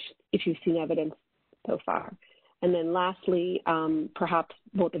 if you've seen evidence so far. And then lastly, perhaps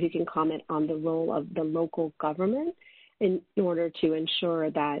both of you can comment on the role of the local government in order to ensure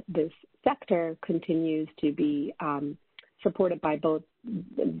that this sector continues to be supported by both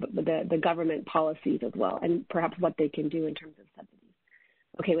the government policies as well, and perhaps what they can do in terms of subsidies.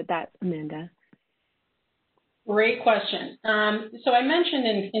 Okay, with that, Amanda. Great question. So I mentioned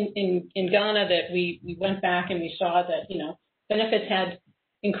in Ghana that we went back and we saw that, benefits had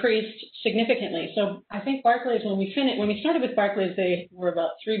increased significantly. So I think Barclays, when we started with Barclays, they were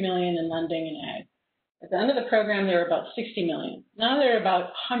about $3 million in lending and ag. At the end of the program, they were about $60 million. Now they're about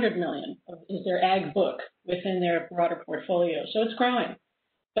 $100 million is their ag book within their broader portfolio. So it's growing.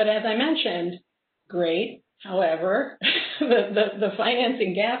 But as I mentioned, great. However, the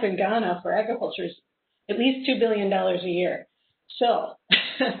financing gap in Ghana for agriculture is at least $2 billion a year. So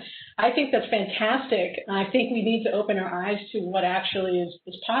I think that's fantastic. I think we need to open our eyes to what actually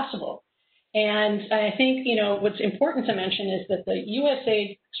is possible. And I think, what's important to mention is that the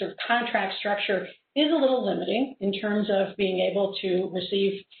USAID sort of contract structure is a little limiting in terms of being able to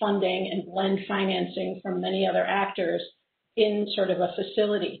receive funding and blend financing from many other actors in sort of a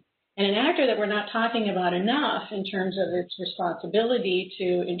facility. And an actor that we're not talking about enough in terms of its responsibility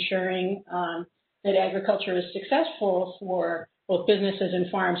to ensuring that agriculture is successful for both businesses and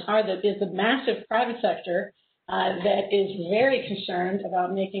farms is the massive private sector that is very concerned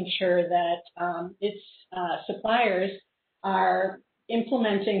about making sure that its suppliers are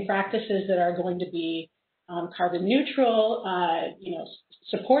implementing practices that are going to be carbon neutral,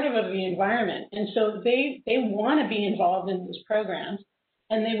 supportive of the environment. And so they want to be involved in these programs,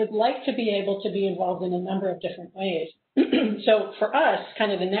 and they would like to be able to be involved in a number of different ways. So for us,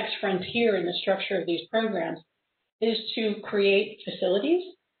 kind of the next frontier in the structure of these programs is to create facilities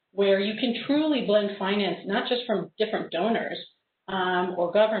where you can truly blend finance, not just from different donors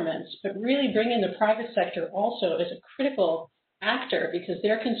or governments, but really bring in the private sector also as a critical actor, because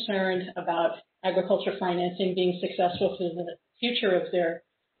they're concerned about agriculture financing being successful for the future of their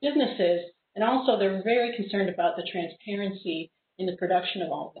businesses. And also they're very concerned about the transparency in the production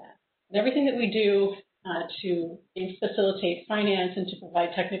of all of that. And everything that we do to facilitate finance and to provide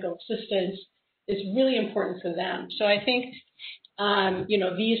technical assistance is really important for them. So I think,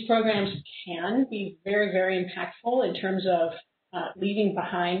 these programs can be very, very impactful in terms of leaving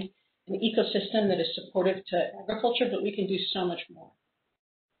behind an ecosystem that is supportive to agriculture, but we can do so much more.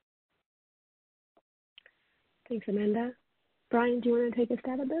 Thanks, Amanda. Brian, do you want to take a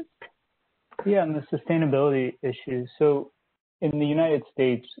stab at this? Yeah, on the sustainability issue. So in the United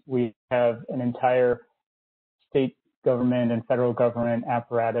States, we have an entire state government and federal government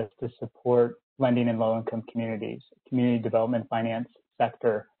apparatus to support lending in low-income communities, community development finance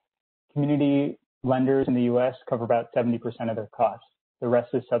sector. Community lenders in the U.S. cover about 70% of their costs. The rest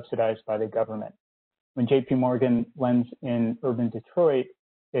is subsidized by the government. When JP Morgan lends in urban Detroit,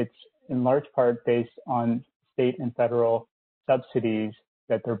 it's in large part based on state and federal subsidies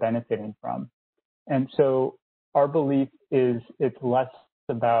that they're benefiting from. And so our belief is it's less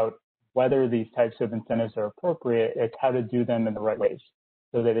about whether these types of incentives are appropriate, it's how to do them in the right ways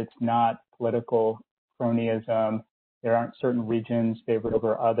so that it's not political cronyism. There aren't certain regions favored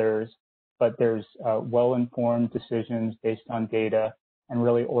over others, but there's well-informed decisions based on data and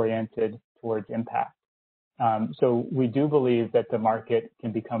really oriented towards impact. So we do believe that the market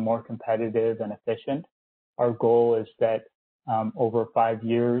can become more competitive and efficient. Our goal is that over 5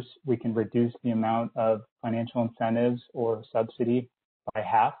 years, we can reduce the amount of financial incentives or subsidy by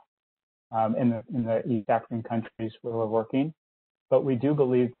half in the East African countries where we're working. But we do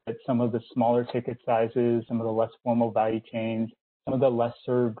believe that some of the smaller ticket sizes, some of the less formal value chains, some of the less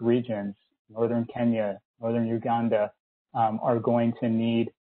served regions, northern Kenya, northern Uganda, are going to need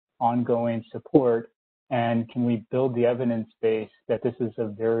ongoing support. And can we build the evidence base that this is a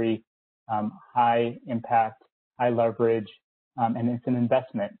very high impact, high leverage, and it's an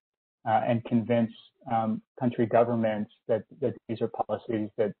investment, and convince country governments that these are policies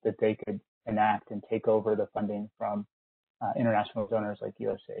that they could enact and take over the funding from international donors like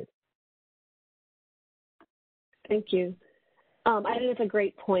USAID. Thank you. I think it's a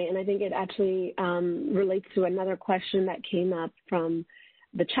great point, and I think it actually relates to another question that came up from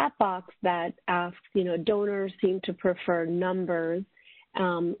the chat box that asks, donors seem to prefer numbers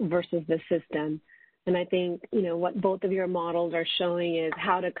versus the system. And I think, what both of your models are showing is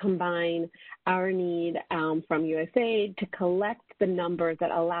how to combine our need from USAID to collect the numbers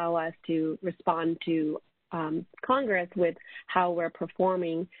that allow us to respond to Congress with how we're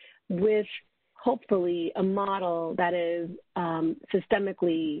performing, with hopefully a model that is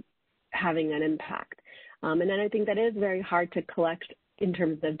systemically having an impact. And then I think that is very hard to collect in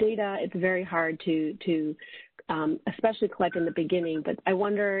terms of data. It's very hard to especially collect in the beginning. But I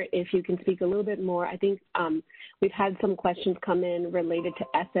wonder if you can speak a little bit more. I think we've had some questions come in related to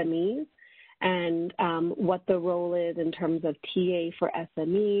SMEs and what the role is in terms of TA for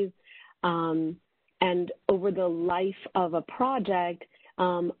SMEs. And over the life of a project,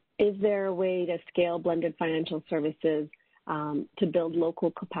 is there a way to scale blended financial services to build local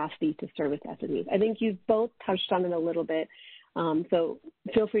capacity to service SMEs? I think you've both touched on it a little bit. So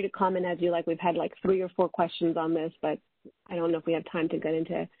feel free to comment as you like. We've had like 3 or 4 questions on this, but I don't know if we have time to get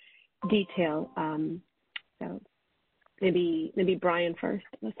into detail. So maybe Brian first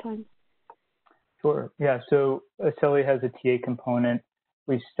this time. Sure. Yeah. So Aceli has a TA component.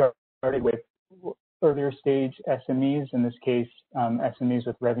 We started with earlier stage SMEs, in this case, SMEs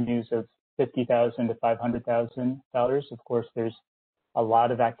with revenues of $50,000 to $500,000. Of course, there's a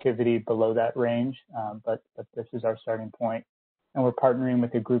lot of activity below that range, but this is our starting point. And we're partnering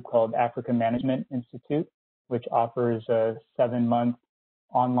with a group called Africa Management Institute, which offers a 7-month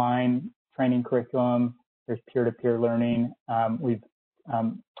online training curriculum. There's peer-to-peer learning. We've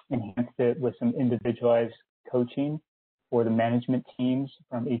enhanced it with some individualized coaching for the management teams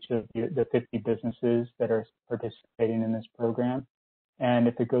from each of the 50 businesses that are participating in this program. And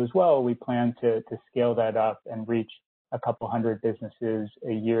if it goes well, we plan to scale that up and reach a couple hundred businesses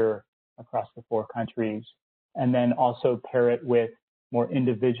a year across the 4 countries. And then also pair it with more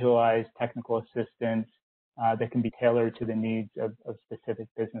individualized technical assistance that can be tailored to the needs of specific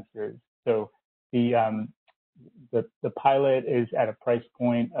businesses. So the pilot is at a price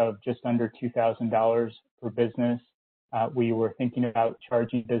point of just under $2,000 per business. We were thinking about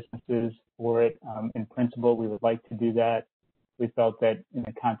charging businesses for it. In principle, we would like to do that. We felt that in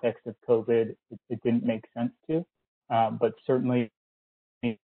the context of COVID, it didn't make sense to, but certainly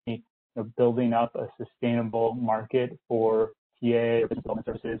building up a sustainable market for TA or business development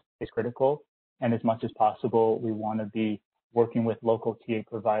services is critical. And as much as possible, we want to be working with local TA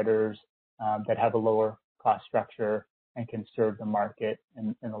providers that have a lower cost structure and can serve the market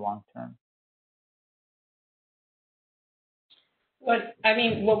in the long term.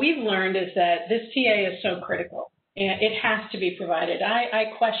 What we've learned is that this TA is so critical, and it has to be provided. I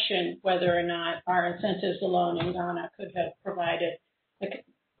question whether or not our incentives alone in Ghana could have provided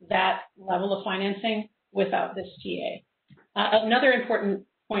that level of financing without this TA. Another important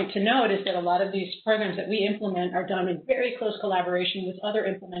point to note is that a lot of these programs that we implement are done in very close collaboration with other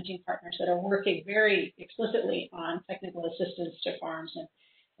implementing partners that are working very explicitly on technical assistance to farms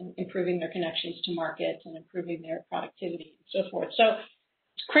and improving their connections to markets and improving their productivity and so forth. So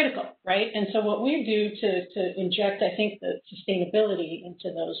it's critical, right? And so what we do to inject, I think, the sustainability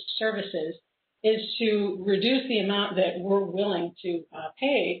into those services is to reduce the amount that we're willing to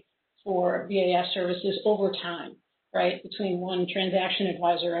pay for VAS services over time, right? Between one transaction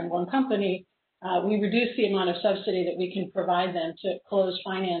advisor and one company, we reduce the amount of subsidy that we can provide them to close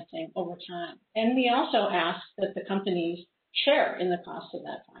financing over time. And we also ask that the companies share in the cost of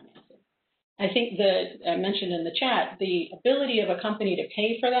that financing. I think that I mentioned in the chat, the ability of a company to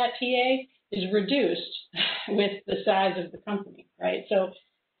pay for that TA is reduced with the size of the company, right? So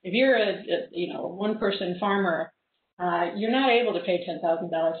if you're a one-person farmer, you're not able to pay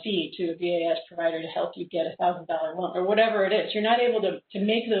 $10,000 fee to a VAS provider to help you get a $1,000 loan or whatever it is. You're not able to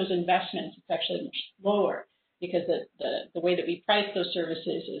make those investments. It's actually much lower because the way that we price those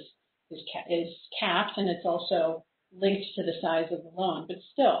services is capped, and it's also linked to the size of the loan. But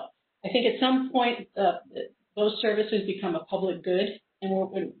still, I think at some point those services become a public good.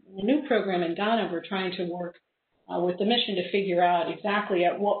 And in the new program in Ghana, we're trying to work with the mission to figure out exactly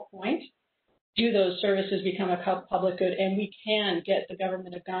at what point do those services become a public good, and we can get the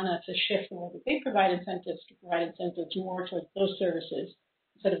government of Ghana to shift the way that they provide incentives to provide incentives more towards those services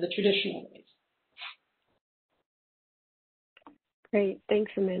instead of the traditional ways. Great.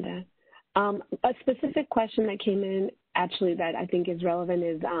 Thanks, Amanda. A specific question that came in actually that I think is relevant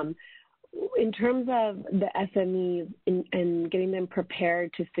is in terms of the SMEs and getting them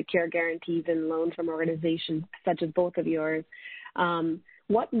prepared to secure guarantees and loans from organizations such as both of yours,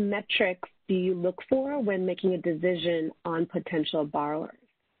 what metrics do you look for when making a decision on potential borrowers?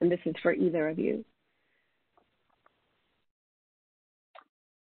 And this is for either of you.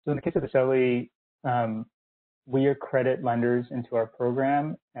 So in the case of Aceli, we are credit lenders into our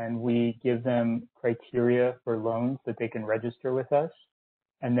program, and we give them criteria for loans that they can register with us.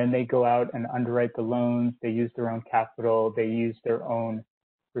 And then they go out and underwrite the loans. They use their own capital. They use their own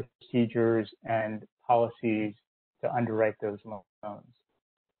procedures and policies to underwrite those loans.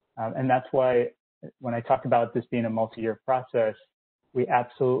 And that's why when I talk about this being a multi-year process, we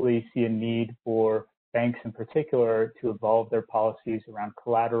absolutely see a need for banks in particular to evolve their policies around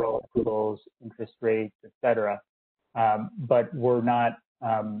collateral, approvals, interest rates, et cetera. But we're not,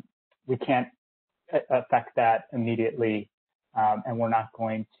 we can't affect that immediately, and we're not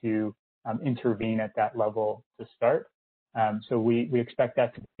going to intervene at that level to start. So we expect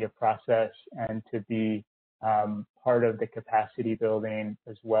that to be a process and to be part of the capacity building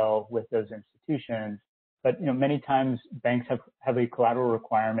as well with those institutions. But many times banks have heavy collateral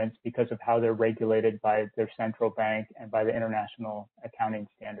requirements because of how they're regulated by their central bank and by the international accounting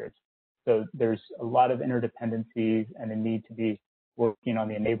standards. So there's a lot of interdependencies and a need to be working on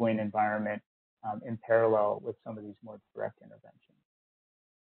the enabling environment in parallel with some of these more direct interventions.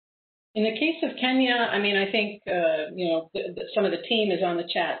 In the case of Kenya, I think, some of the team is on the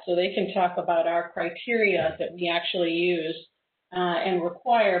chat, so they can talk about our criteria that we actually use and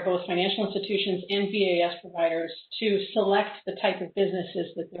require both financial institutions and VAS providers to select the type of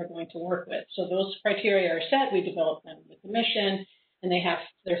businesses that they're going to work with. So those criteria are set. We develop them with the mission, and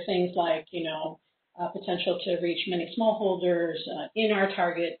there's things like, potential to reach many smallholders in our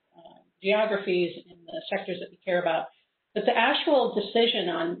target geographies in the sectors that we care about. But the actual decision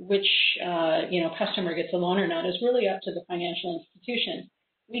on which, customer gets a loan or not is really up to the financial institution.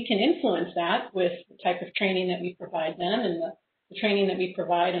 We can influence that with the type of training that we provide them and the training that we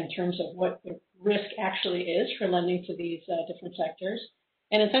provide in terms of what the risk actually is for lending to these different sectors.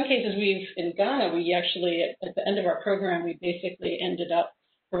 And in some cases, in Ghana, we actually, at the end of our program, we basically ended up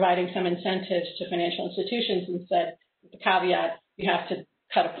providing some incentives to financial institutions and said, with the caveat, you have to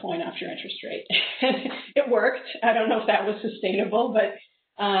cut a point off your interest rate. It worked. I don't know if that was sustainable, but,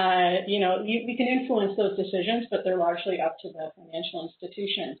 we can influence those decisions, but they're largely up to the financial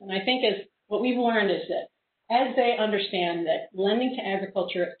institutions. And I think what we've learned is that as they understand that lending to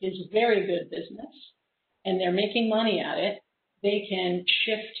agriculture is very good business and they're making money at it, they can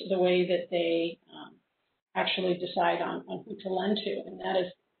shift the way that they actually decide on who to lend to. And that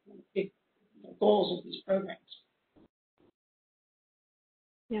is one of the big goals of these programs.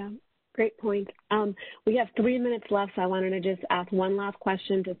 Yeah, great point. We have 3 minutes left, so I wanted to just ask one last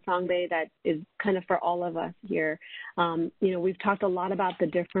question to Songbae that is kind of for all of us here. We've talked a lot about the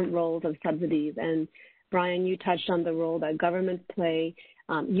different roles of subsidies, and Brian, you touched on the role that governments play.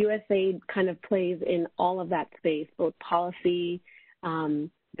 USAID kind of plays in all of that space, both policy, the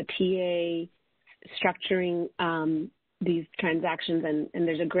PA, structuring these transactions, and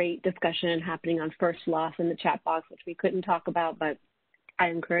there's a great discussion happening on first loss in the chat box, which we couldn't talk about, but I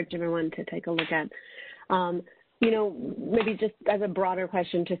encourage everyone to take a look at. Maybe just as a broader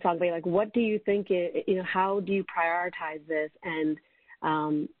question to Songbae, what do you think, how do you prioritize this, and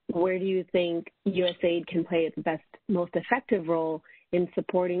where do you think USAID can play its most effective role in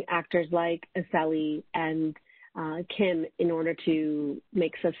supporting actors like Aceli and Kim in order to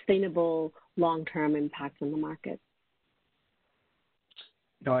make sustainable long-term impacts on the market?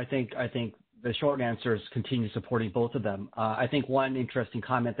 I think the short answer is continue supporting both of them. I think one interesting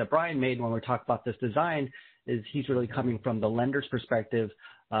comment that Brian made when we talked about this design is he's really coming from the lender's perspective.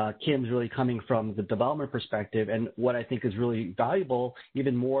 Kim's really coming from the development perspective. And what I think is really valuable,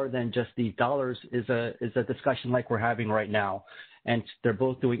 even more than just the dollars, is a discussion like we're having right now. And they're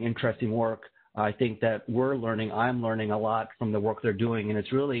both doing interesting work. I think that I'm learning a lot from the work they're doing. And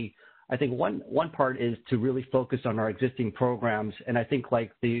it's really, I think one part is to really focus on our existing programs. And I think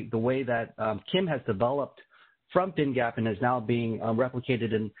the way that Kim has developed from FinGap and is now being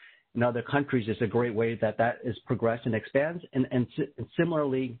replicated in other countries is a great way that is progressed and expands. And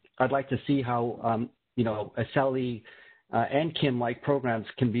similarly, I'd like to see how, Aceli and Kim-like programs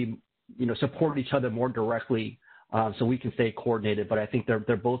can be, support each other more directly so we can stay coordinated. But I think they're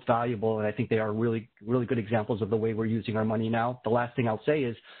both valuable, and I think they are really, really good examples of the way we're using our money now. The last thing I'll say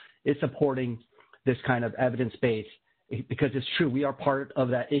is supporting this kind of evidence base, because it's true, we are part of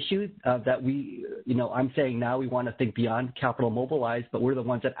that issue that we, I'm saying now we want to think beyond capital mobilized, but we're the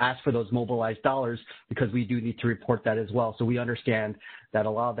ones that ask for those mobilized dollars because we do need to report that as well. So we understand that a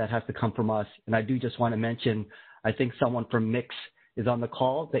lot of that has to come from us. And I do just want to mention, I think someone from Mix is on the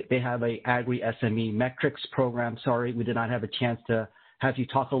call. They have a agri-SME metrics program. Sorry, we did not have a chance to have you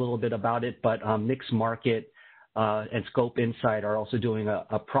talk a little bit about it, but Mix Market and Scope Insight are also doing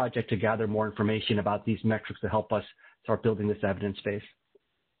a project to gather more information about these metrics to help us start building this evidence base.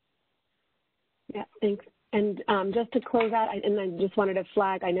 Yeah, thanks. And just to close out, and I just wanted to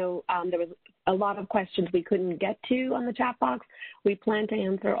flag, I know there was a lot of questions we couldn't get to on the chat box. We plan to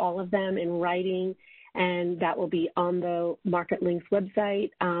answer all of them in writing, and that will be on the Market Links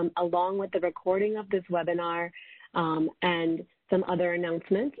website, along with the recording of this webinar and some other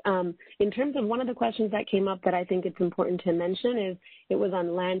announcements. In terms of one of the questions that came up that I think it's important to mention is it was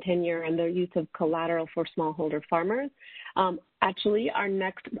on land tenure and the use of collateral for smallholder farmers. Actually, our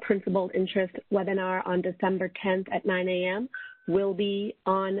next principal interest webinar on December 10th at 9 a.m. will be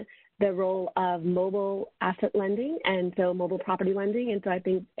on the role of mobile asset lending and so mobile property lending. And so I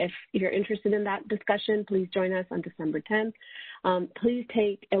think if you're interested in that discussion, please join us on December 10th. Please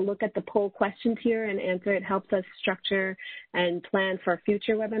take a look at the poll questions here and answer. It helps us structure and plan for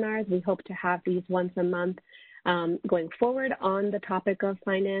future webinars. We hope to have these once a month going forward on the topic of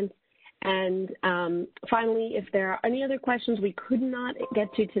finance. And finally, if there are any other questions we could not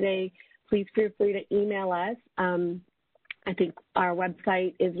get to today, please feel free to email us. I think our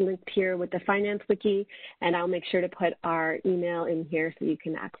website is linked here with the Finance Wiki, and I'll make sure to put our email in here so you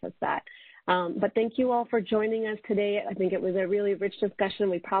can access that. But thank you all for joining us today. I think it was a really rich discussion.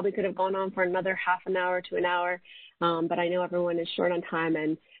 We probably could have gone on for another half an hour to an hour, but I know everyone is short on time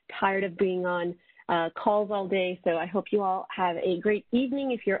and tired of being on calls all day. So I hope you all have a great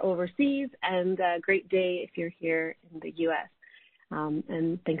evening if you're overseas and a great day if you're here in the U.S.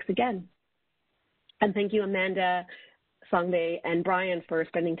 And thanks again. And thank you, Amanda, Songbae, and Brian for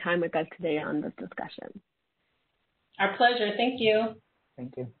spending time with us today on this discussion. Our pleasure. Thank you.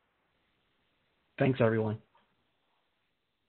 Thank you. Thanks, everyone.